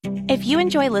If you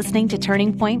enjoy listening to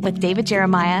Turning Point with David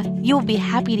Jeremiah, you will be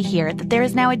happy to hear that there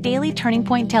is now a daily Turning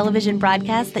Point television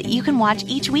broadcast that you can watch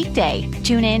each weekday.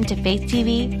 Tune in to Faith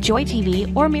TV, Joy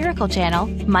TV, or Miracle Channel,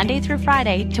 Monday through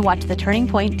Friday, to watch the Turning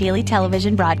Point daily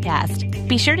television broadcast.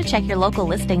 Be sure to check your local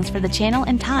listings for the channel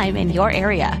and time in your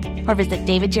area, or visit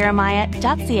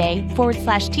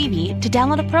davidjeremiah.ca/TV to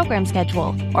download a program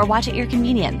schedule or watch at your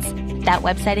convenience. That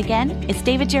website again is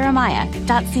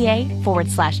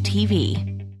davidjeremiah.ca/TV.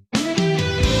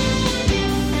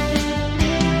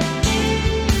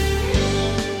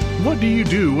 What do you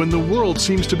do when the world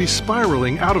seems to be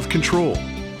spiraling out of control?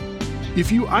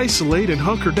 If you isolate and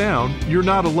hunker down, you're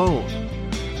not alone.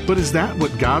 But is that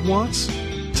what God wants?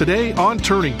 Today on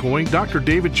Turning Point, Dr.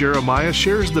 David Jeremiah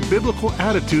shares the biblical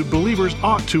attitude believers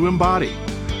ought to embody,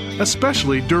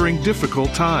 especially during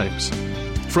difficult times.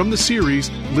 From the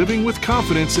series, Living with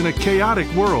Confidence in a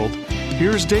Chaotic World,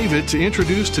 here's David to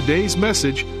introduce today's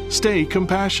message, Stay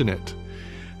Compassionate.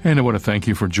 And I want to thank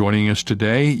you for joining us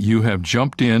today. You have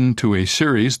jumped into a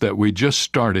series that we just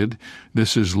started.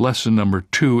 This is lesson number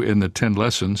 2 in the 10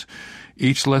 lessons.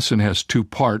 Each lesson has 2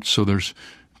 parts, so there's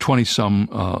 20-some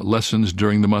lessons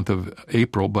during the month of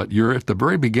April, but you're at the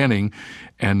very beginning,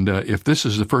 and if this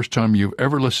is the first time you've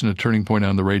ever listened to Turning Point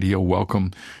on the radio, welcome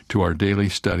to our daily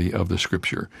study of the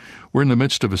Scripture. We're in the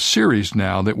midst of a series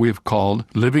now that we've called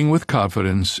Living with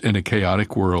Confidence in a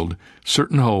Chaotic World,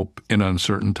 Certain Hope in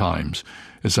Uncertain Times.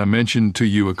 As I mentioned to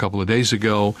you a couple of days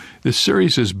ago, this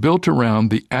series is built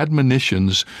around the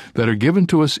admonitions that are given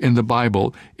to us in the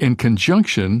Bible in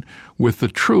conjunction with the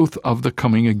truth of the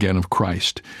coming again of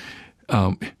Christ.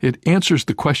 It answers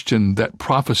the question that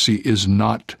prophecy is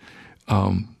not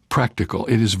practical.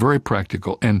 It is very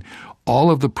practical, and all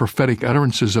of the prophetic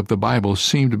utterances of the Bible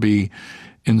seem to be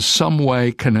in some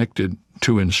way connected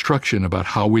to instruction about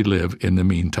how we live in the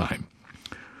meantime.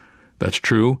 That's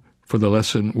true for the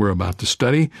lesson we're about to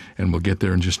study, and we'll get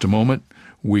there in just a moment.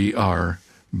 We are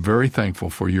very thankful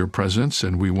for your presence,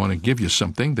 and we want to give you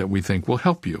something that we think will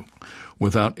help you.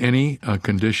 Without any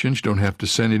conditions, don't have to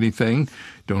send anything,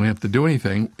 don't have to do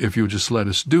anything. If you'll just let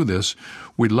us do this,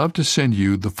 we'd love to send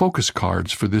you the focus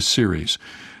cards for this series.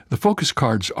 The focus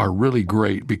cards are really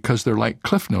great because they're like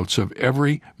cliff notes of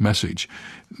every message.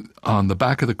 On the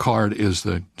back of the card is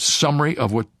the summary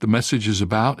of what the message is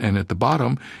about, and at the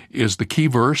bottom is the key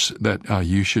verse that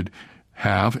you should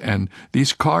have. And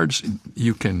these cards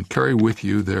you can carry with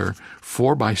you. They're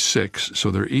 4x6,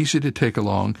 so they're easy to take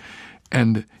along.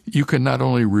 And you can not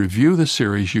only review the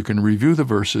series, you can review the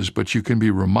verses, but you can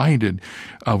be reminded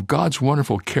of God's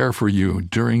wonderful care for you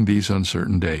during these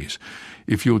uncertain days.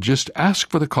 If you'll just ask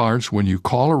for the cards when you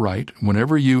call or write,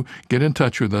 whenever you get in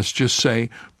touch with us, just say,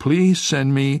 please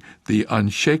send me the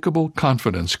Unshakable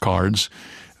Confidence cards.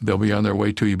 They'll be on their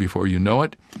way to you before you know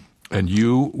it, and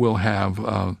you will have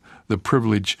the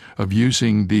privilege of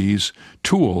using these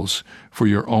tools for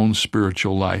your own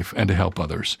spiritual life and to help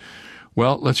others.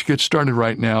 Well, let's get started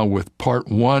right now with part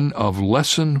 1 of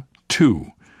lesson 2,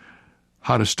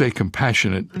 how to stay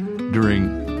compassionate during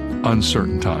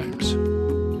uncertain times.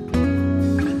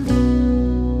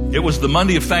 It was the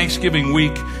Monday of Thanksgiving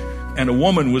week, and a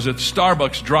woman was at the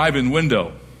Starbucks drive-in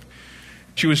window.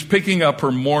 She was picking up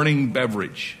her morning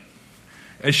beverage.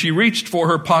 As she reached for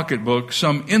her pocketbook,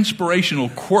 some inspirational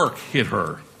quirk hit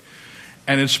her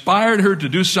and inspired her to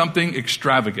do something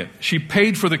extravagant. She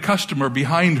paid for the customer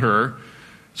behind her,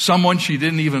 someone she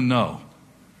didn't even know.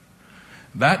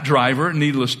 That driver,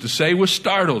 needless to say, was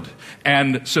startled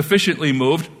and sufficiently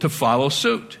moved to follow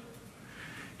suit.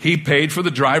 He paid for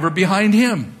the driver behind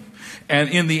him. And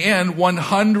in the end,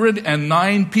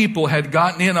 109 people had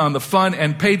gotten in on the fun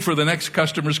and paid for the next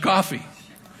customer's coffee.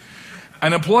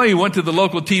 An employee went to the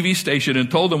local TV station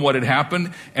and told them what had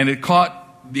happened, and it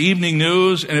caught the evening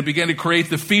news, and it began to create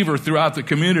the fever throughout the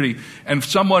community. And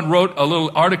someone wrote a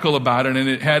little article about it, and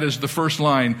it had as the first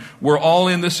line, we're all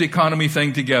in this economy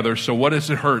thing together, so what does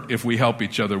it hurt if we help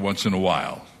each other once in a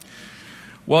while?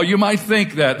 Well, you might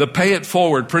think that the pay it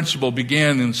forward principle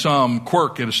began in some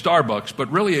quirk at a Starbucks,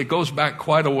 but really it goes back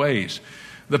quite a ways.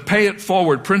 The pay it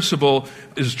forward principle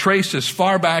is traced as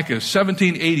far back as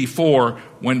 1784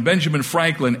 when Benjamin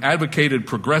Franklin advocated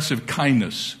progressive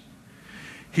kindness.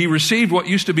 He received what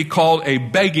used to be called a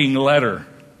begging letter.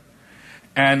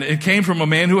 And it came from a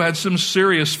man who had some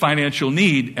serious financial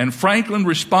need. And Franklin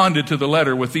responded to the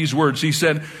letter with these words. He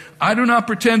said, I do not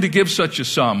pretend to give such a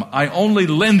sum. I only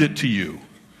lend it to you.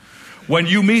 When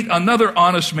you meet another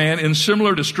honest man in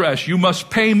similar distress, you must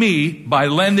pay me by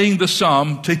lending the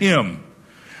sum to him.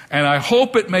 And I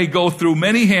hope it may go through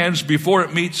many hands before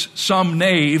it meets some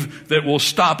knave that will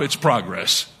stop its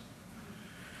progress.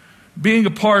 Being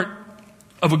a part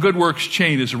of a good works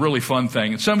chain is a really fun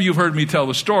thing. And some of you have heard me tell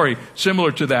the story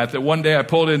similar to that one day I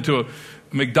pulled into a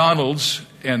McDonald's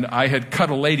and I had cut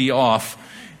a lady off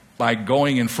by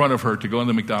going in front of her to go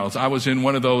into McDonald's. I was in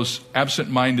one of those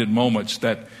absent-minded moments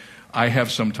that I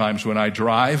have sometimes when I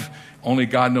drive. Only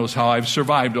God knows how I've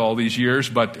survived all these years,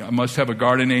 but I must have a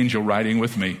guardian angel riding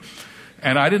with me.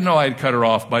 And I didn't know I had cut her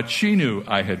off, but she knew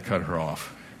I had cut her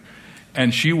off.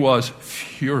 And she was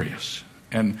furious.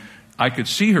 And I could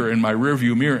see her in my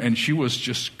rearview mirror, and she was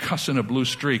just cussing a blue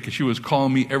streak. She was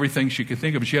calling me everything she could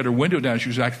think of. She had her window down. She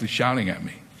was actually shouting at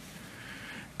me.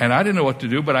 And I didn't know what to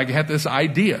do, but I had this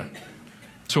idea.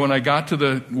 So when I got to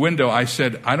the window, I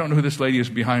said, I don't know who this lady is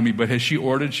behind me, but has she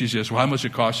ordered? She says, well, how much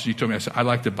it costs? She told me. I said, I'd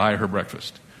like to buy her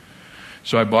breakfast.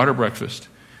 So I bought her breakfast.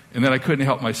 And then I couldn't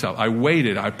help myself. I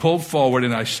waited. I pulled forward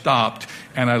and I stopped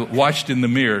and I watched in the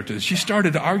mirror. She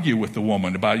started to argue with the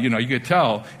woman about, you could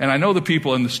tell. And I know the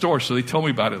people in the store, so they told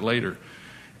me about it later.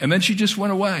 And then she just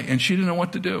went away and she didn't know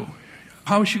what to do.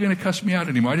 How is she going to cuss me out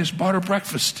anymore? I just bought her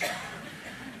breakfast.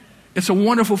 It's a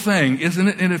wonderful thing, isn't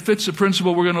it? And it fits the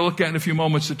principle we're going to look at in a few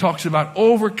moments that talks about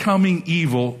overcoming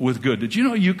evil with good. Did you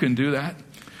know you can do that?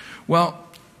 Well,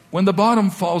 when the bottom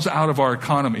falls out of our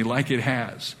economy like it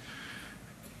has,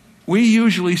 we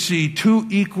usually see two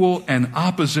equal and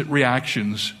opposite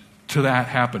reactions to that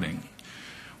happening.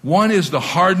 One is the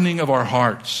hardening of our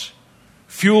hearts,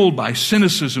 fueled by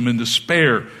cynicism and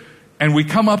despair. And we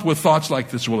come up with thoughts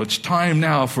like this, well, it's time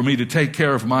now for me to take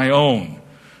care of my own.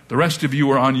 The rest of you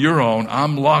are on your own.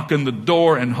 I'm locking the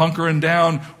door and hunkering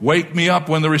down. Wake me up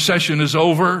when the recession is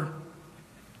over.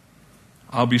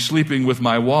 I'll be sleeping with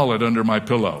my wallet under my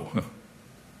pillow.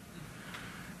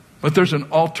 But there's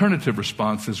an alternative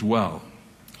response as well.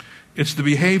 It's the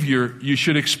behavior you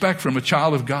should expect from a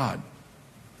child of God.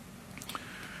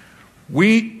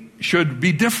 We should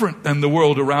be different than the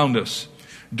world around us.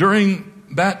 During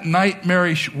that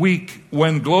nightmarish week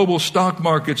when global stock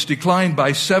markets declined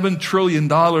by $7 trillion,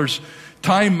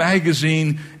 Time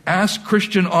magazine asked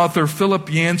Christian author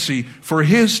Philip Yancey for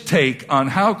his take on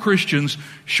how Christians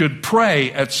should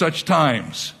pray at such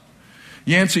times.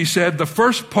 Yancey said, the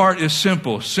first part is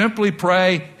simple. Simply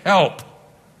pray, help.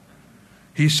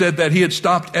 He said that he had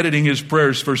stopped editing his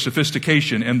prayers for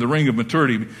sophistication and the ring of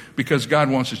maturity because God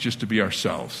wants us just to be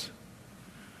ourselves.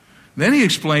 Then he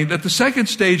explained that the second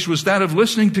stage was that of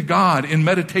listening to God in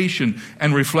meditation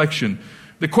and reflection.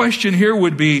 The question here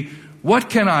would be, what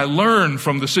can I learn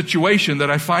from the situation that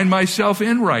I find myself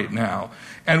in right now?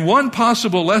 And one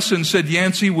possible lesson, said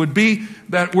Yancey, would be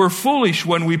that we're foolish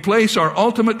when we place our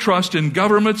ultimate trust in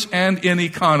governments and in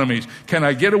economies. Can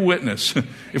I get a witness?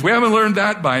 If we haven't learned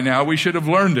that by now, we should have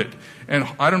learned it. And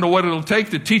I don't know what it'll take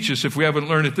to teach us if we haven't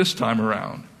learned it this time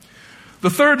around.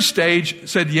 The third stage,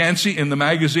 said Yancey in the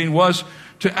magazine, was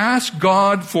to ask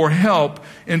God for help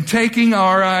in taking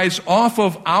our eyes off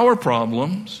of our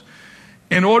problems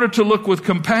in order to look with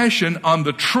compassion on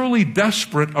the truly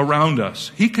desperate around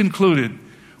us. He concluded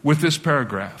with this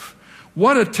paragraph.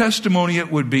 What a testimony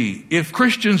it would be if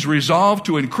Christians resolved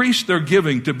to increase their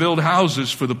giving to build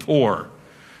houses for the poor,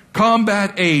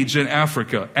 combat AIDS in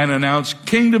Africa, and announce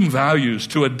kingdom values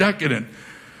to a decadent,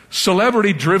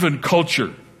 celebrity-driven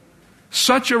culture.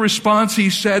 Such a response, he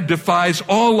said, defies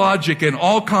all logic and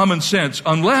all common sense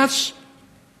unless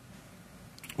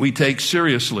we take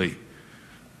seriously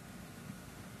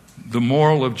the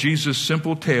moral of Jesus'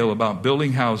 simple tale about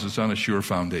building houses on a sure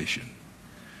foundation.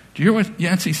 Do you hear what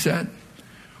Yancey said?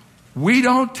 We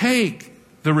don't take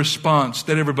the response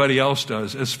that everybody else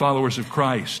does as followers of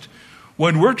Christ.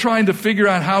 When we're trying to figure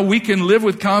out how we can live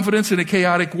with confidence in a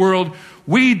chaotic world,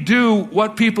 we do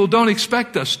what people don't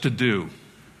expect us to do.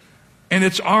 And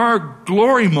it's our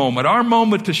glory moment, our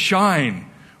moment to shine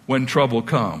when trouble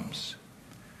comes.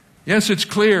 Yes, it's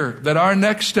clear that our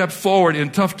next step forward in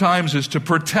tough times is to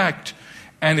protect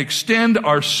and extend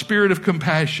our spirit of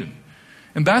compassion.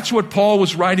 And that's what Paul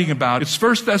was writing about. It's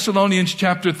 1 Thessalonians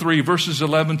chapter 3, verses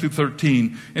 11 through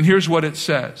 13. And here's what it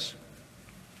says.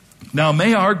 Now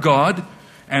may our God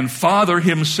and Father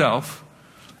himself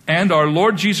and our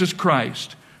Lord Jesus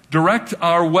Christ direct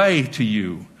our way to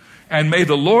you. And may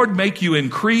the Lord make you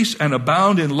increase and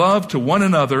abound in love to one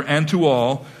another and to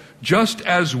all, just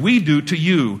as we do to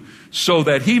you, so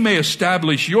that he may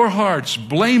establish your hearts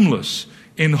blameless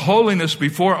in holiness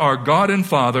before our God and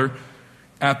Father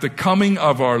at the coming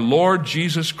of our Lord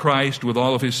Jesus Christ with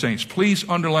all of his saints. Please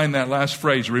underline that last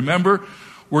phrase. Remember,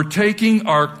 we're taking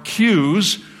our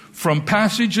cues from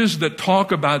passages that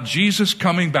talk about Jesus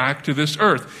coming back to this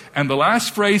earth. And the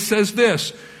last phrase says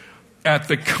this, at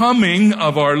the coming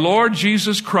of our Lord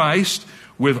Jesus Christ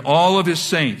with all of his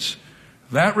saints.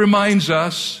 That reminds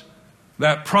us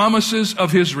that promises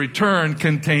of his return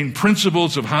contain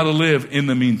principles of how to live in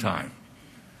the meantime.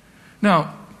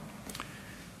 Now,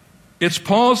 it's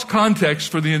Paul's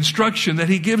context for the instruction that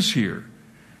he gives here.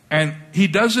 And he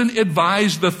doesn't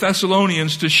advise the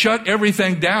Thessalonians to shut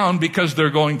everything down because they're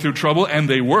going through trouble, and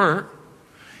they were.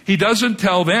 He doesn't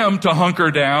tell them to hunker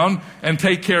down and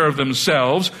take care of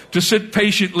themselves, to sit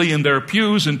patiently in their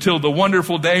pews until the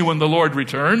wonderful day when the Lord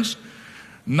returns.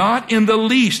 Not in the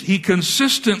least. He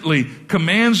consistently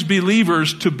commands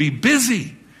believers to be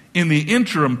busy in the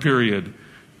interim period.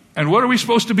 And what are we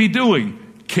supposed to be doing?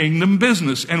 Kingdom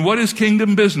business. And what is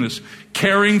kingdom business?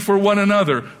 Caring for one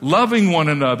another, loving one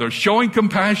another, showing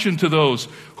compassion to those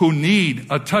who need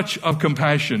a touch of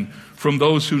compassion from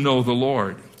those who know the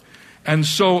Lord. And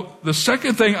so the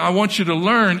second thing I want you to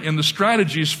learn in the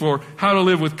strategies for how to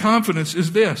live with confidence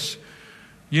is this.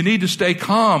 You need to stay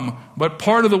calm, but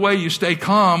part of the way you stay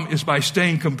calm is by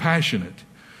staying compassionate.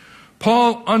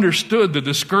 Paul understood the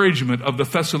discouragement of the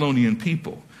Thessalonian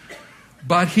people,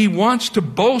 but he wants to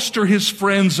bolster his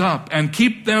friends up and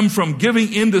keep them from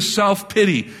giving into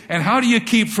self-pity. And how do you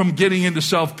keep from getting into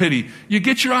self-pity? You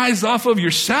get your eyes off of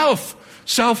yourself.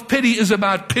 Self-pity is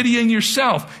about pitying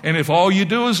yourself. And if all you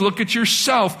do is look at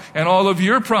yourself and all of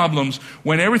your problems,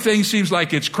 when everything seems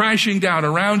like it's crashing down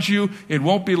around you, it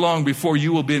won't be long before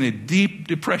you will be in a deep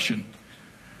depression.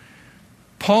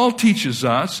 Paul teaches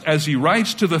us, as he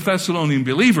writes to the Thessalonian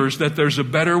believers, that there's a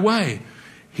better way.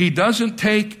 He doesn't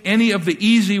take any of the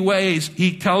easy ways.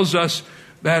 He tells us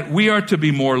that we are to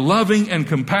be more loving and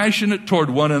compassionate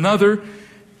toward one another.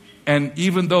 And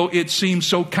even though it seems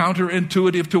so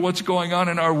counterintuitive to what's going on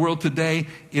in our world today,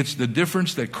 it's the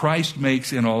difference that Christ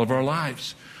makes in all of our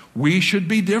lives. We should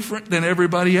be different than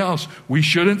everybody else. We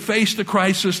shouldn't face the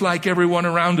crisis like everyone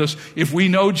around us. If we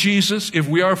know Jesus, if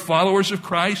we are followers of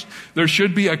Christ, there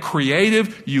should be a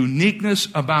creative uniqueness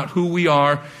about who we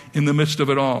are in the midst of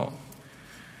it all.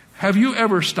 Have you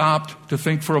ever stopped to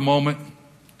think for a moment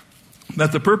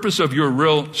that the purpose of your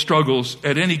real struggles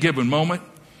at any given moment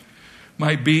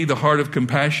might be the heart of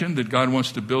compassion that God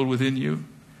wants to build within you?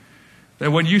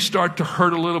 That when you start to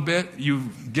hurt a little bit, you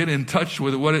get in touch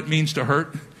with what it means to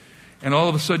hurt, and all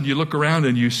of a sudden you look around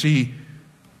and you see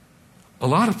a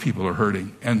lot of people are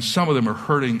hurting, and some of them are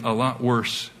hurting a lot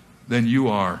worse than you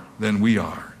are, than we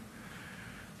are.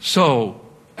 So,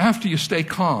 after you stay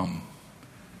calm,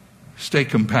 stay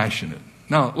compassionate.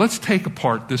 Now, let's take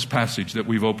apart this passage that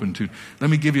we've opened to. Let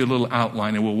me give you a little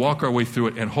outline, and we'll walk our way through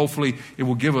it, and hopefully it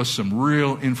will give us some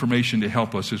real information to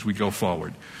help us as we go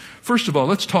forward. First of all,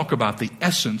 let's talk about the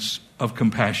essence of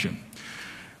compassion.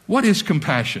 What is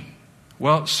compassion?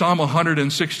 Well, Psalm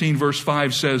 116 verse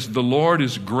 5 says, "The Lord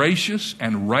is gracious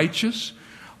and righteous.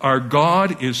 Our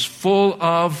God is full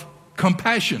of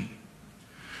compassion."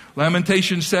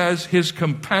 Lamentation says, "His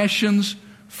compassions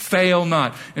fail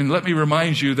not." And let me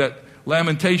remind you that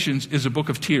Lamentations is a book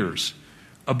of tears,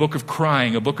 a book of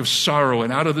crying, a book of sorrow.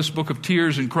 And out of this book of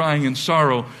tears and crying and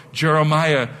sorrow,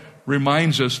 Jeremiah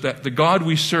reminds us that the God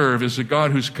we serve is a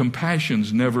God whose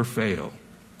compassions never fail.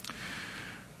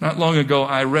 Not long ago,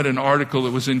 I read an article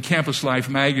that was in Campus Life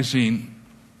magazine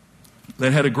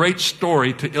that had a great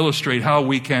story to illustrate how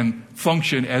we can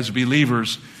function as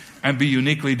believers and be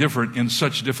uniquely different in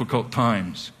such difficult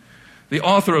times. The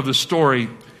author of the story,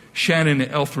 Shannon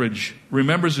Eldridge,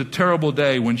 remembers a terrible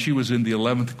day when she was in the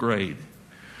 11th grade.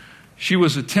 She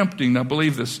was attempting, now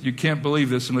believe this, you can't believe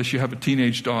this unless you have a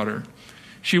teenage daughter.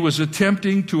 She was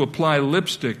attempting to apply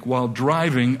lipstick while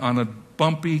driving on a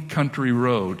bumpy country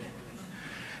road.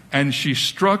 And she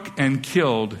struck and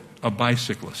killed a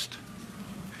bicyclist.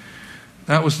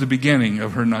 That was the beginning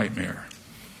of her nightmare.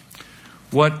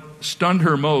 What stunned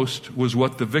her most was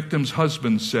what the victim's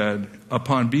husband said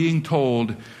upon being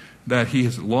told that he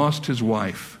has lost his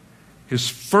wife. His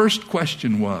first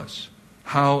question was,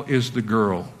 "How is the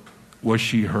girl? Was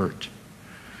she hurt?"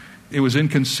 It was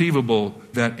inconceivable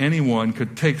that anyone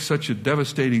could take such a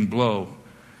devastating blow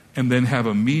and then have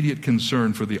immediate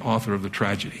concern for the author of the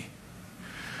tragedy.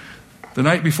 The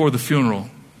night before the funeral,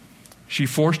 she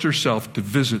forced herself to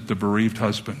visit the bereaved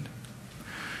husband.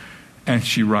 And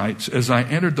she writes, "As I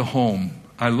entered the home,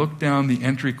 I looked down the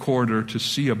entry corridor to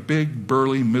see a big,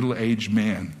 burly, middle-aged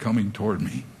man coming toward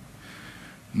me,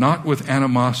 not with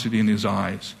animosity in his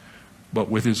eyes, but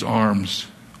with his arms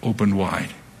opened wide."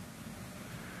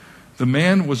 The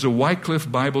man was a Wycliffe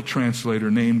Bible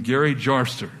translator named Gary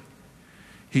Jarster.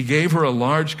 He gave her a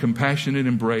large, compassionate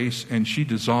embrace, and she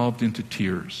dissolved into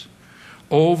tears.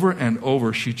 Over and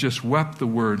over, she just wept the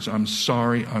words, "I'm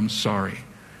sorry, I'm sorry."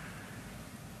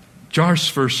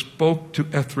 Jarster spoke to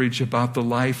Eldridge about the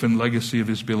life and legacy of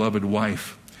his beloved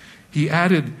wife. He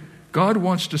added, God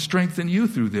wants to strengthen you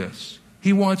through this.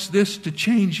 He wants this to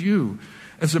change you.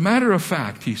 As a matter of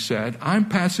fact, he said, I'm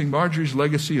passing Marjorie's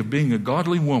legacy of being a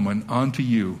godly woman on to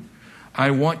you.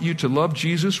 I want you to love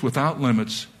Jesus without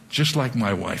limits, just like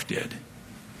my wife did.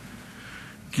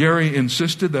 Gary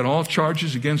insisted that all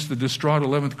charges against the distraught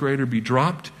 11th grader be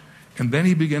dropped, and then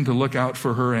he began to look out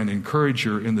for her and encourage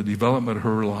her in the development of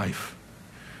her life.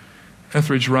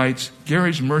 Etheridge writes,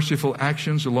 Gary's merciful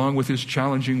actions, along with his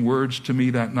challenging words to me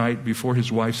that night before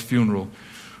his wife's funeral,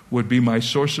 would be my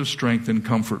source of strength and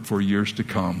comfort for years to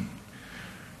come.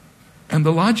 And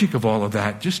the logic of all of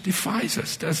that just defies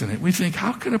us, doesn't it? We think,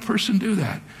 how can a person do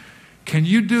that? Can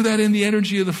you do that in the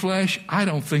energy of the flesh? I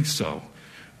don't think so.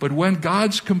 But when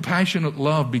God's compassionate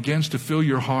love begins to fill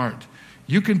your heart,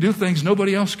 you can do things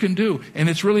nobody else can do. And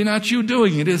it's really not you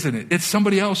doing it, isn't it? It's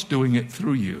somebody else doing it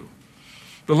through you.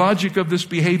 The logic of this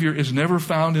behavior is never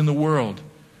found in the world,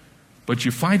 but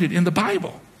you find it in the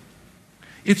Bible.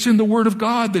 It's in the Word of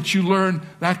God that you learn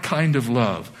that kind of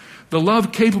love. The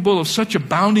love capable of such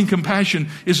abounding compassion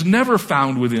is never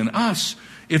found within us.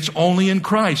 It's only in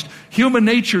Christ. Human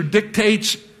nature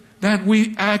dictates that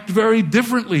we act very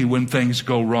differently when things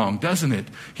go wrong, doesn't it?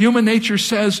 Human nature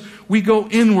says we go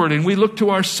inward and we look to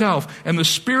ourselves, and the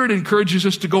Spirit encourages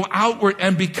us to go outward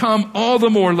and become all the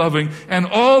more loving and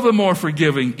all the more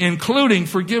forgiving, including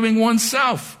forgiving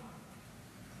oneself.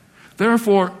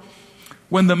 Therefore,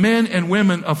 when the men and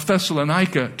women of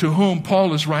Thessalonica, to whom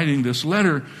Paul is writing this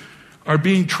letter, are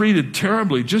being treated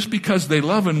terribly just because they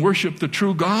love and worship the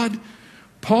true God,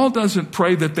 Paul doesn't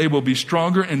pray that they will be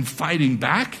stronger in fighting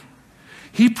back.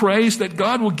 He prays that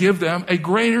God will give them a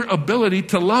greater ability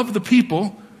to love the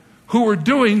people who are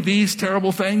doing these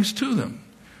terrible things to them.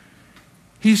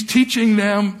 He's teaching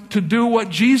them to do what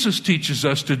Jesus teaches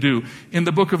us to do. In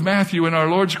the book of Matthew, in our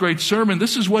Lord's great sermon,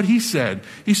 this is what he said.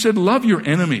 He said, love your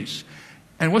enemies.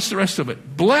 And what's the rest of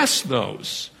it? Bless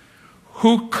those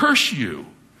who curse you,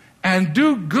 and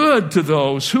do good to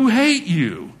those who hate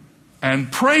you,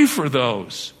 and pray for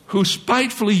those who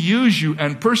spitefully use you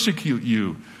and persecute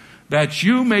you, that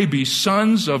you may be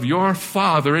sons of your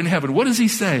Father in heaven. What is he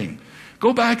saying?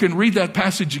 Go back and read that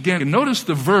passage again and notice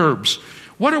the verbs.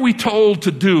 What are we told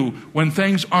to do when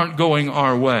things aren't going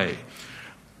our way?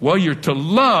 Well, you're to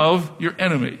love your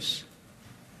enemies.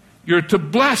 You're to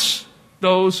bless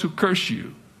those who curse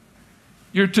you.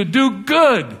 You're to do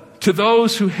good to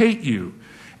those who hate you.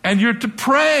 And you're to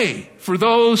pray for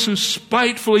those who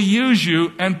spitefully use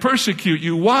you and persecute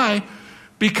you. Why?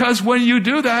 Because when you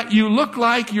do that, you look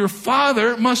like your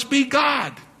Father must be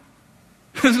God.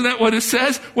 Isn't that what it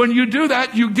says? When you do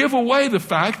that, you give away the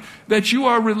fact that you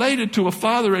are related to a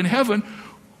Father in heaven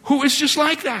who is just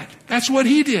like that. That's what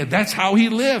he did. That's how he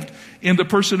lived in the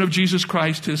person of Jesus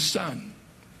Christ, his Son.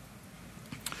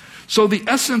 So the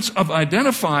essence of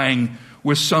identifying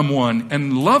with someone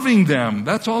and loving them,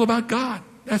 that's all about God.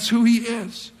 That's who he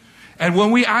is. And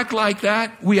when we act like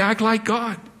that, we act like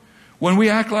God. When we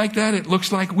act like that, it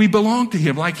looks like we belong to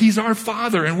him, like he's our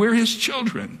Father and we're his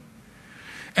children.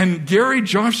 And Gary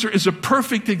Josser is a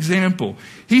perfect example.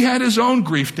 He had his own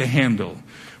grief to handle,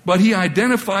 but he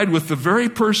identified with the very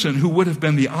person who would have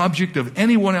been the object of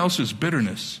anyone else's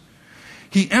bitterness.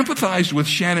 He empathized with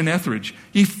Shannon Etheridge.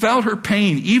 He felt her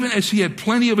pain, even as he had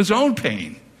plenty of his own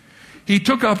pain. He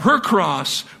took up her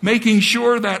cross, making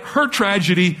sure that her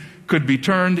tragedy could be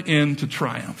turned into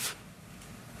triumph.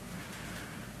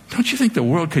 Don't you think the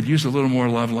world could use a little more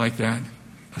love like that?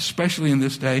 Especially in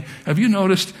this day. Have you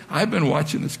noticed, I've been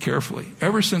watching this carefully.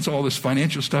 Ever since all this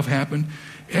financial stuff happened,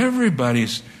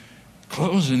 everybody's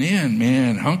closing in,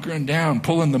 man, hunkering down,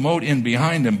 pulling the moat in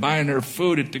behind them, buying their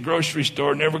food at the grocery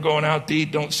store, never going out to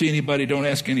eat, don't see anybody, don't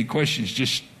ask any questions,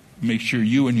 just make sure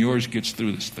you and yours gets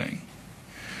through this thing.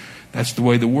 That's the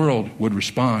way the world would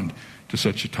respond to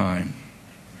such a time.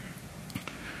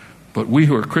 But we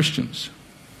who are Christians,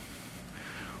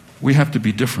 we have to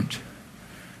be different.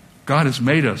 God has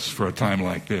made us for a time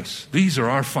like this. These are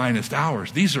our finest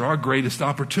hours. These are our greatest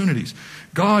opportunities.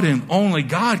 God and only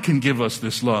God can give us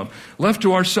this love. Left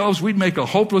to ourselves, we'd make a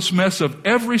hopeless mess of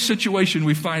every situation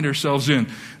we find ourselves in.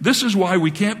 This is why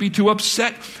we can't be too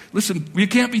upset. Listen, you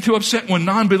can't be too upset when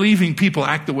non-believing people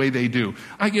act the way they do.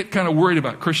 I get kind of worried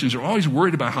about Christians. They're always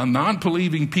worried about how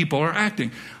non-believing people are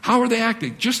acting. How are they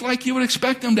acting? Just like you would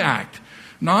expect them to act.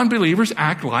 Non-believers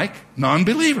act like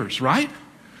non-believers, right?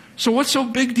 So what's so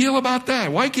big deal about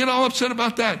that? Why get all upset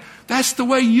about that? That's the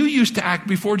way you used to act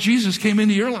before Jesus came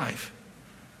into your life.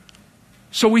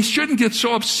 So we shouldn't get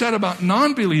so upset about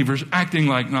non-believers acting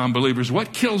like non-believers.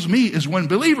 What kills me is when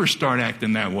believers start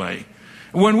acting that way.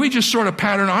 When we just sort of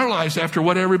pattern our lives after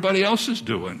what everybody else is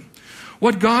doing.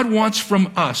 What God wants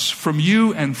from us, from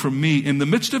you and from me, in the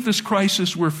midst of this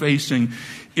crisis we're facing,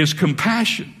 is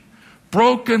compassion.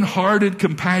 Broken-hearted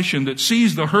compassion that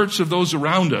sees the hurts of those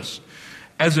around us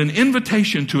as an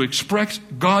invitation to express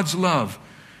God's love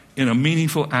in a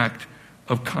meaningful act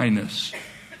of kindness.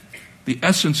 The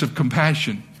essence of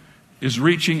compassion is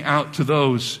reaching out to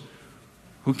those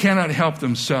who cannot help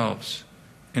themselves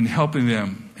and helping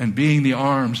them and being the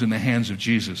arms and the hands of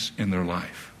Jesus in their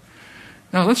life.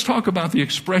 Now let's talk about the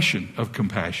expression of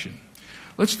compassion.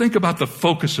 Let's think about the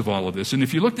focus of all of this. And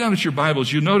if you look down at your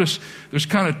Bibles, you notice there's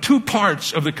kind of two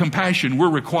parts of the compassion we're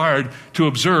required to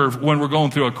observe when we're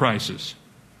going through a crisis.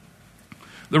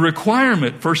 The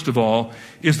requirement, first of all,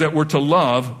 is that we're to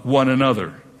love one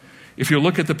another. If you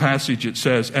look at the passage, it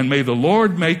says, "And may the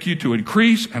Lord make you to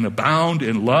increase and abound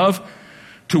in love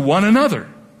to one another."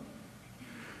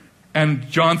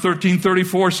 And John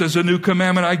 13:34 says, "A new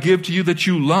commandment I give to you, that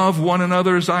you love one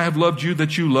another as I have loved you,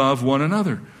 that you love one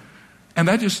another." And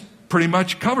that just pretty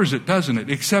much covers it, doesn't it?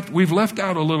 Except we've left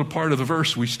out a little part of the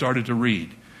verse we started to read.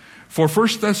 For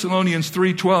 1 Thessalonians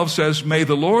 3:12 says, "May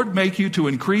the Lord make you to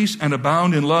increase and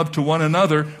abound in love to one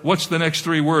another." What's the next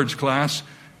three words, class?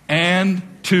 "And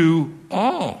to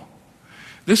all."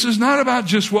 This is not about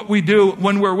just what we do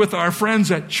when we're with our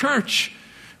friends at church.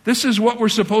 This is what we're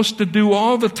supposed to do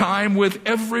all the time with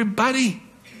everybody.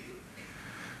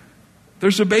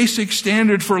 There's a basic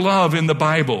standard for love in the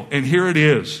Bible, and here it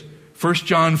is. 1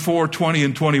 John 4:20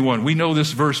 and 21. We know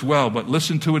this verse well, but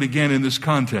listen to it again in this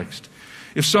context.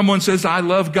 If someone says, "I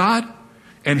love God,"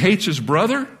 and hates his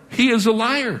brother, he is a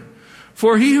liar.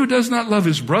 For he who does not love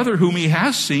his brother whom he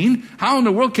has seen, how in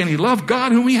the world can he love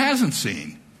God whom he hasn't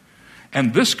seen?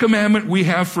 And this commandment we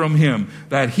have from him,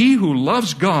 that he who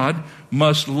loves God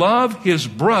must love his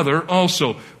brother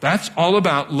also. That's all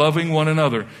about loving one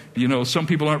another. You know, some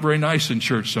people aren't very nice in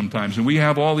church sometimes, and we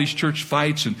have all these church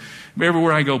fights, and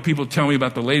everywhere I go, people tell me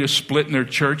about the latest split in their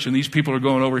church, and these people are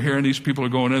going over here, and these people are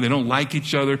going there. They don't like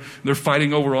each other. They're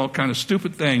fighting over all kind of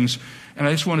stupid things. And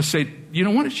I just want to say, you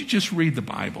know, why don't you just read the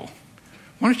Bible?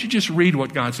 Why don't you just read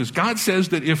what God says? God says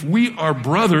that if we are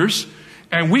brothers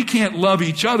and we can't love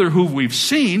each other who we've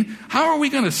seen, how are we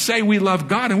going to say we love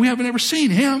God and we haven't ever seen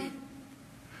him?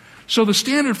 So the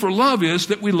standard for love is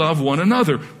that we love one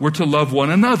another. We're to love one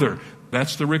another.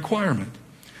 That's the requirement.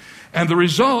 And the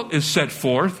result is set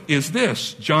forth is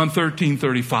this, John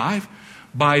 13:35,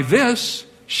 "By this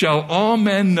shall all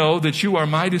men know that you are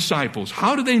my disciples."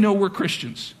 How do they know we're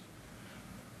Christians?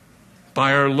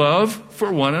 By our love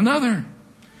for one another.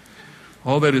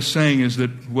 All that is saying is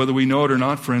that whether we know it or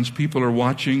not, friends, people are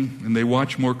watching, and they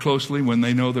watch more closely when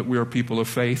they know that we are people of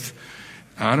faith.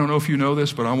 I don't know if you know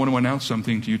this, but I want to announce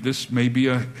something to you. This may be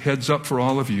a heads up for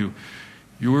all of you.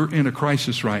 You're in a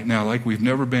crisis right now like we've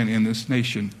never been in this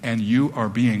nation, and you are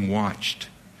being watched.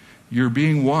 You're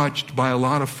being watched by a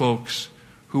lot of folks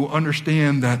who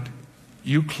understand that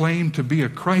you claim to be a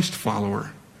Christ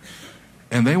follower.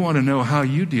 And they want to know how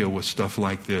you deal with stuff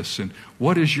like this, and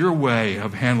what is your way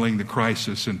of handling the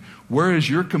crisis, and where is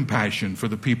your compassion for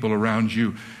the people around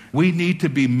you. We need to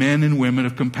be men and women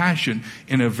of compassion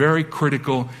in a very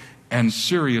critical and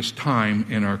serious time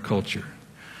in our culture.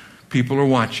 People are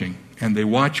watching, and they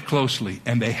watch closely,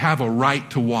 and they have a right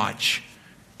to watch.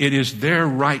 It is their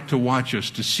right to watch us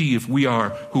to see if we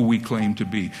are who we claim to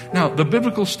be. Now, the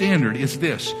biblical standard is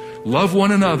this: love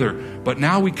one another. But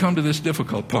now we come to this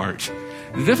difficult part.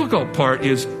 The difficult part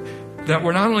is that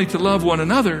we're not only to love one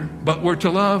another, but we're to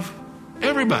love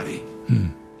everybody.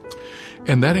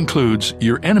 And that includes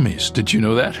your enemies. Did you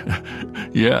know that?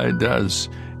 Yeah, it does.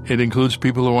 It includes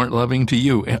people who aren't loving to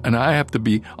you. And I have to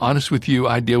be honest with you,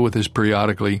 I deal with this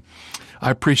periodically.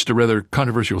 I preached a rather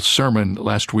controversial sermon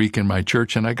last week in my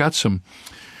church, and I got some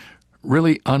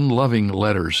really unloving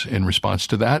letters in response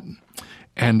to that.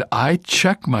 And I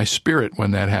check my spirit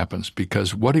when that happens,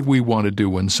 because what do we want to do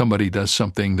when somebody does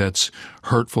something that's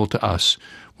hurtful to us?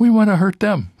 We want to hurt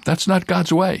them. That's not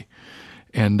God's way.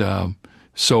 And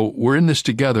so we're in this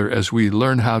together as we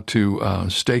learn how to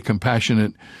stay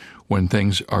compassionate when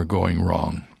things are going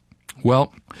wrong.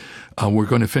 Well, we're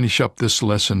going to finish up this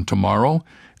lesson tomorrow.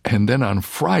 And then on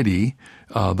Friday,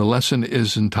 the lesson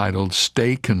is entitled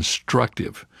Stay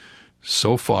Constructive.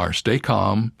 So far, stay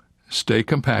calm, stay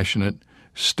compassionate,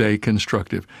 stay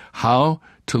constructive. How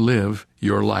to live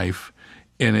your life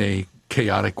in a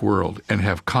chaotic world and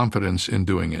have confidence in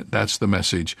doing it. That's the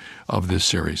message of this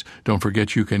series. Don't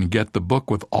forget you can get the book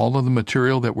with all of the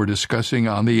material that we're discussing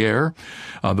on the air.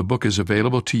 The book is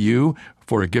available to you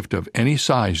for a gift of any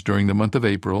size during the month of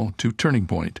April to Turning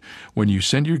Point. When you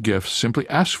send your gift, simply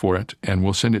ask for it, and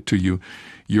we'll send it to you.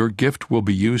 Your gift will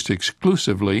be used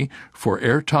exclusively for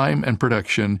airtime and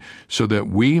production so that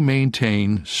we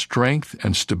maintain strength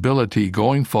and stability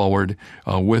going forward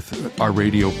with our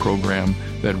radio program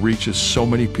that reaches so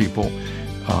many people.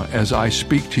 As I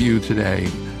speak to you today,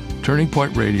 Turning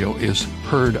Point Radio is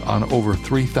heard on over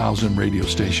 3,000 radio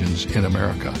stations in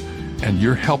America, and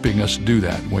you're helping us do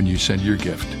that when you send your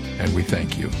gift, and we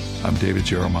thank you. I'm David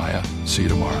Jeremiah. See you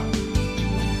tomorrow.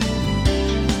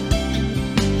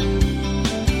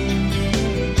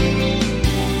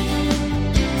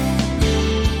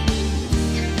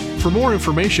 For more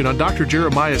information on Dr.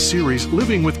 Jeremiah's series,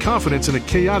 Living with Confidence in a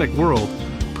Chaotic World,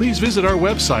 please visit our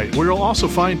website, where you'll also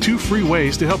find 2 free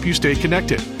ways to help you stay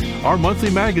connected: our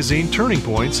monthly magazine, Turning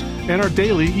Points, and our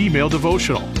daily email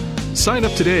devotional. Sign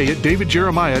up today at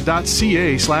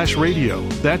davidjeremiah.ca/radio.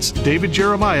 That's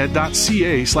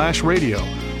davidjeremiah.ca/radio.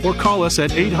 Or call us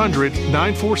at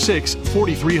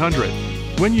 800-946-4300.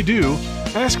 When you do,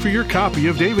 ask for your copy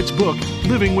of David's book,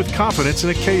 Living with Confidence in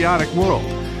a Chaotic World,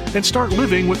 and start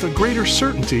living with a greater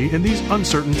certainty in these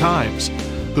uncertain times.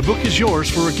 The book is yours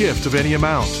for a gift of any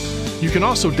amount. You can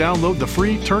also download the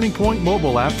free Turning Point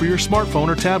mobile app for your smartphone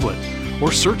or tablet,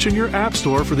 or search in your app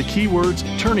store for the keywords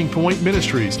Turning Point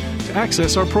Ministries to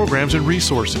access our programs and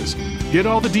resources. Get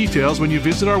all the details when you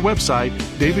visit our website,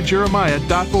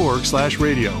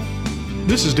 davidjeremiah.org/radio.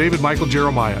 This is David Michael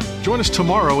Jeremiah. Join us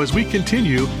tomorrow as we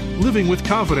continue Living with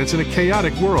Confidence in a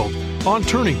Chaotic World on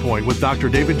Turning Point with Dr.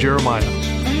 David Jeremiah.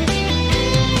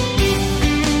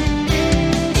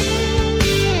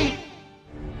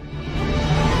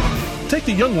 Take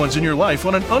the young ones in your life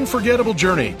on an unforgettable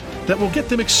journey that will get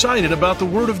them excited about the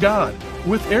Word of God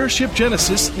with Airship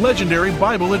Genesis Legendary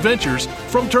Bible Adventures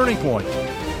from Turning Point.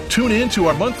 Tune in to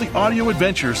our monthly audio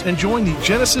adventures and join the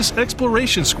Genesis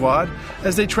Exploration Squad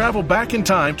as they travel back in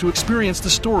time to experience the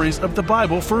stories of the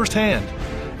Bible firsthand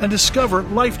and discover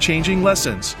life-changing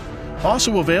lessons.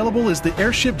 Also available is the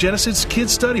Airship Genesis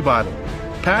Kids Study Bible,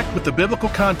 packed with the biblical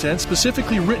content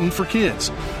specifically written for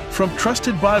kids, from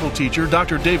trusted Bible teacher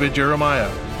Dr. David Jeremiah.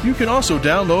 You can also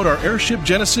download our Airship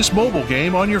Genesis mobile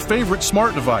game on your favorite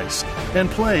smart device and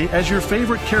play as your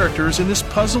favorite characters in this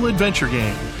puzzle adventure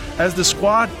game as the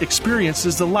squad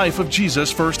experiences the life of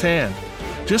Jesus firsthand.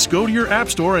 Just go to your app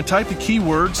store and type the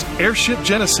keywords Airship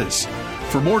Genesis.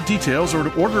 For more details or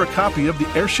to order a copy of the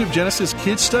Airship Genesis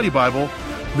Kids Study Bible,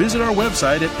 visit our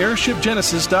website at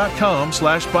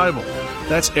airshipgenesis.com/Bible.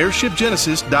 That's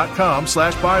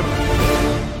airshipgenesis.com/Bible.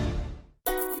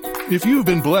 If you've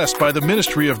been blessed by the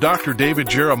ministry of Dr. David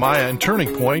Jeremiah and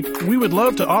Turning Point, we would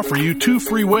love to offer you 2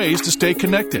 free ways to stay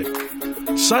connected.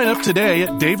 Sign up today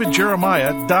at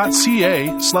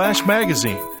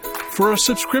davidjeremiah.ca/magazine for a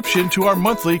subscription to our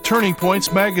monthly Turning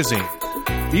Points magazine.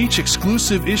 Each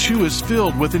exclusive issue is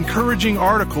filled with encouraging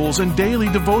articles and daily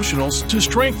devotionals to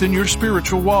strengthen your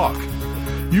spiritual walk.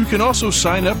 You can also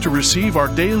sign up to receive our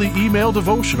daily email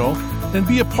devotional and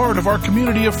be a part of our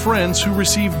community of friends who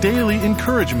receive daily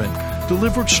encouragement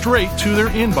delivered straight to their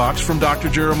inbox from Dr.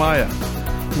 Jeremiah.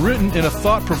 Written in a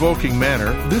thought-provoking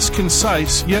manner, this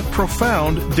concise yet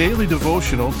profound daily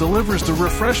devotional delivers the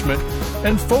refreshment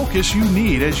and focus you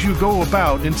need as you go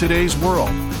about in today's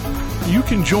world. You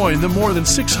can join the more than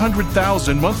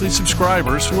 600,000 monthly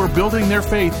subscribers who are building their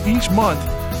faith each month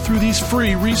through these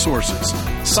free resources.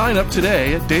 Sign up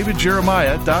today at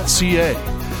davidjeremiah.ca.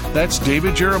 That's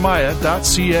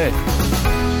davidjeremiah.ca.